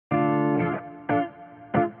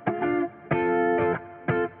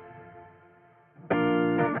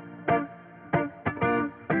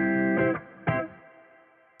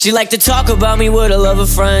She like to talk about me with her lover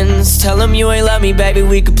friends. Tell them you ain't love me, baby,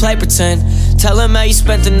 we could play pretend. Tell them how you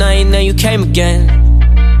spent the night and then you came again.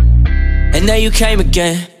 And then you came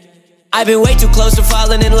again. I've been way too close to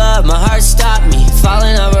falling in love. My heart stopped me,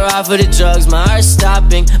 falling over off of the drugs. My heart's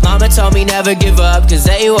stopping. Mama told me never give up, cause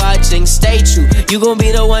they watching. Stay true, you gon'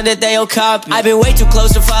 be the one that they'll copy. I've been way too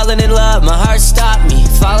close to falling in love. My heart stopped me,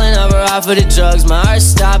 falling over off of the drugs. My heart's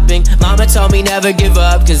stopping. Mama told me never give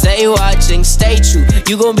up, cause they watching. Stay true,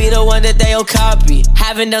 you gon' be the one that they'll copy.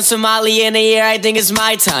 Haven't done Somali in a year, I think it's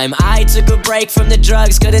my time. I took a break from the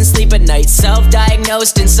drugs, couldn't sleep at night.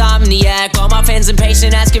 Self-diagnosed insomniac. All my fans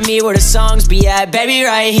impatient asking me where the songs be at. Baby,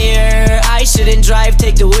 right here, I shouldn't drive,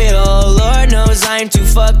 take the wheel. Lord knows I'm too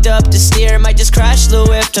fucked up to steer. Might just crash the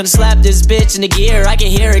whip, tryna slap this bitch in the gear. I can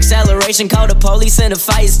hear acceleration, call the police in a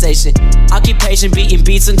fire station. I'll keep patient, beating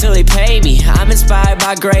beats until they pay me. I'm inspired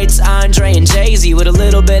by greats, Andre and Jay-Z, with a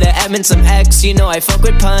little bit of M and some X. You know I fuck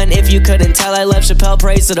with pun. If you couldn't tell, I love Chappelle,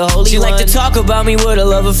 praise to the Holy One. She like to talk about me with her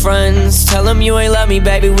lover friends. Tell them you ain't love me,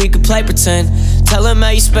 baby, we could play pretend. Tell them how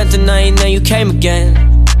you spent the night and then you came again.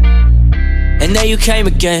 And then you came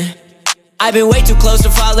again. I've been way too close to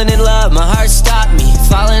falling in love. My heart stopped me,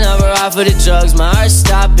 falling over off of the drugs. My heart's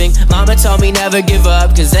stopping. Mama told me never give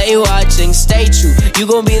up, cause they watching. Stay true, you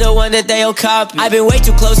gon' be the one that they'll copy. I've been way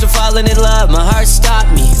too close to falling in love. My heart stopped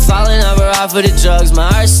me, falling over off of the drugs. My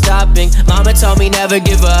heart's stopping. Mama told me never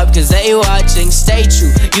give up, cause they watching. Stay true,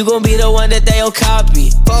 you gon' be the one that they'll copy.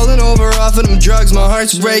 Falling over off of them drugs, my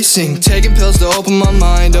heart's racing. Taking pills to open my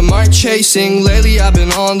mind, I'm art chasing. Lately I've been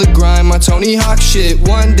on the grind, my Tony Hawk shit.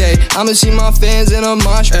 One day I'ma see my fans in a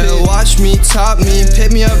mosh pit. Watch me, top me,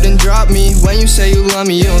 pick me up then drop me. When you say you love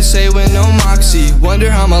me, you don't say with no moxie. Wonder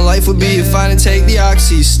how my life would be if I didn't take the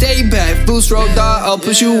oxy. Stay back, boost roll dot, I'll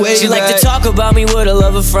push you way back. She like to talk about me with her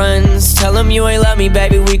lover friends. Tell them you ain't love me,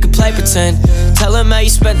 baby, we could play pretend. Tell them how you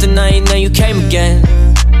spent the night and then you came again.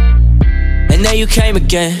 And then you came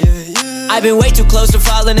again. I've been way too close to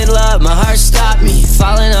falling in love. My heart stopped me,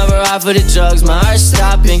 falling over off of the drugs. My heart's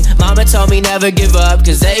stopping. Mama told me never give up,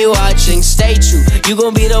 cause they watching. Stay true, you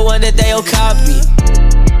gon' be the one that they'll copy.